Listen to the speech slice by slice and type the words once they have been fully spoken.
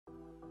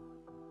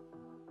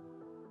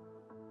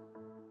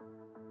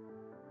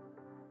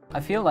I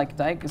feel like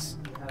DyAc is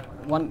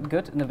one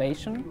good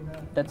innovation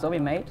that ZOWIE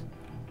made.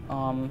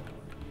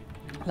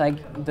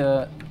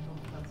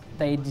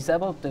 They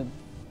disabled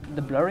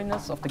the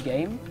blurriness of the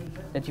game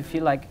that you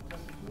feel like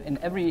in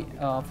every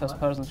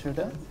first-person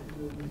shooter.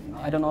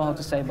 I don't know how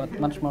to say, but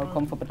much more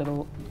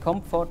comfortable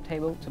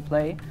to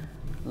play.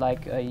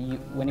 Like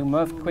when you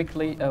move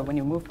quickly,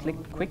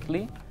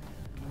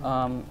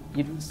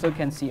 you still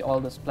can see all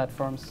these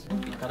platforms.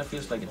 It kind of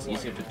feels like it's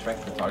easier to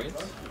track the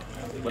targets.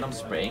 When I'm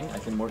spraying, I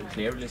can more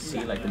clearly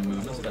see like the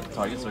movements that the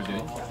targets are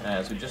doing.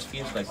 So it just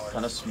feels like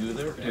kind of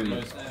smoother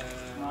to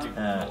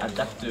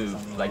adapt to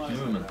like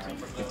movement.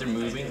 If they're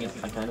moving,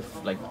 I kind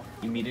of like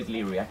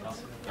immediately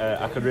react.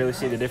 I could really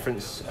see the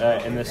difference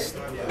in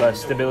the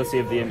stability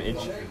of the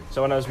image.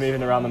 So when I was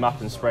moving around the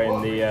map and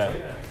spraying,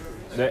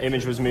 the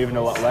image was moving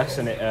a lot less,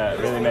 and it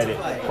really made it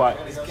quite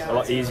a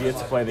lot easier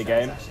to play the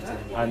game.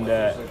 And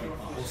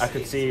I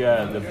could see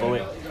the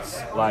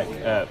bullets like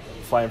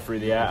flying through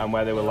the air and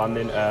where they were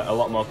landing a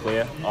lot more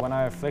clear. When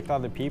I flick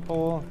other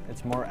people,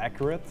 it's more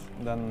accurate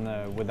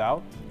than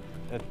without.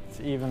 It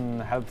even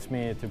helps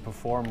me to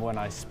perform when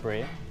I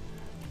spray.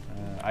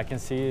 I can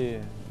see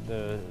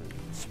the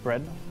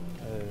spread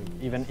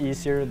even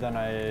easier than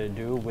I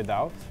do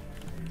without.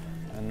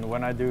 And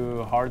when I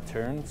do hard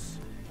turns,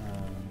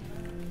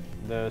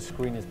 the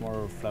screen is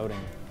more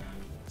floating.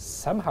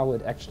 Somehow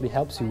it actually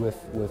helps you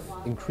with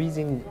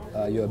increasing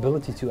your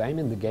ability to aim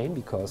in the game,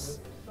 because,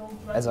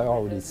 as I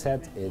already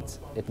said,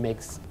 it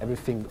makes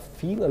everything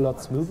feel a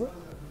lot smoother,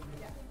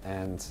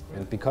 and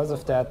because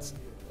of that,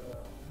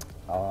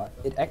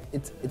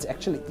 it's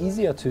actually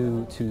easier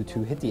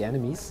to hit the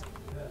enemies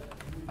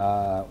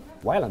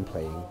while I'm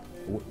playing,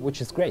 which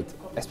is great,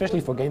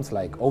 especially for games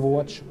like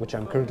Overwatch, which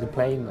I'm currently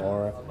playing,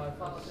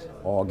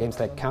 or games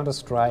like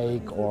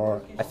Counter-Strike,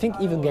 or I think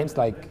even games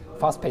like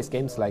fast-paced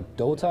games like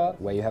Dota,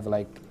 where you have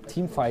like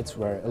team fights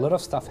where a lot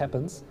of stuff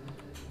happens.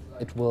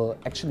 It will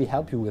actually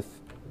help you with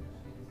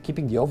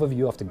keeping the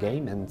overview of the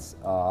game and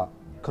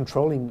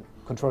controlling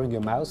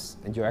your mouse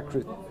and your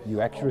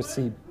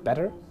accuracy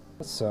better.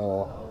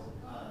 So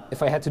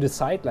if I had to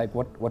decide like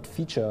what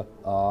feature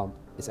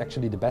is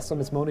actually the best on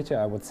this monitor,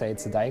 I would say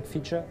it's the DyAc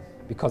feature,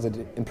 because it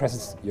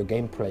impresses your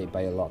gameplay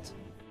by a lot.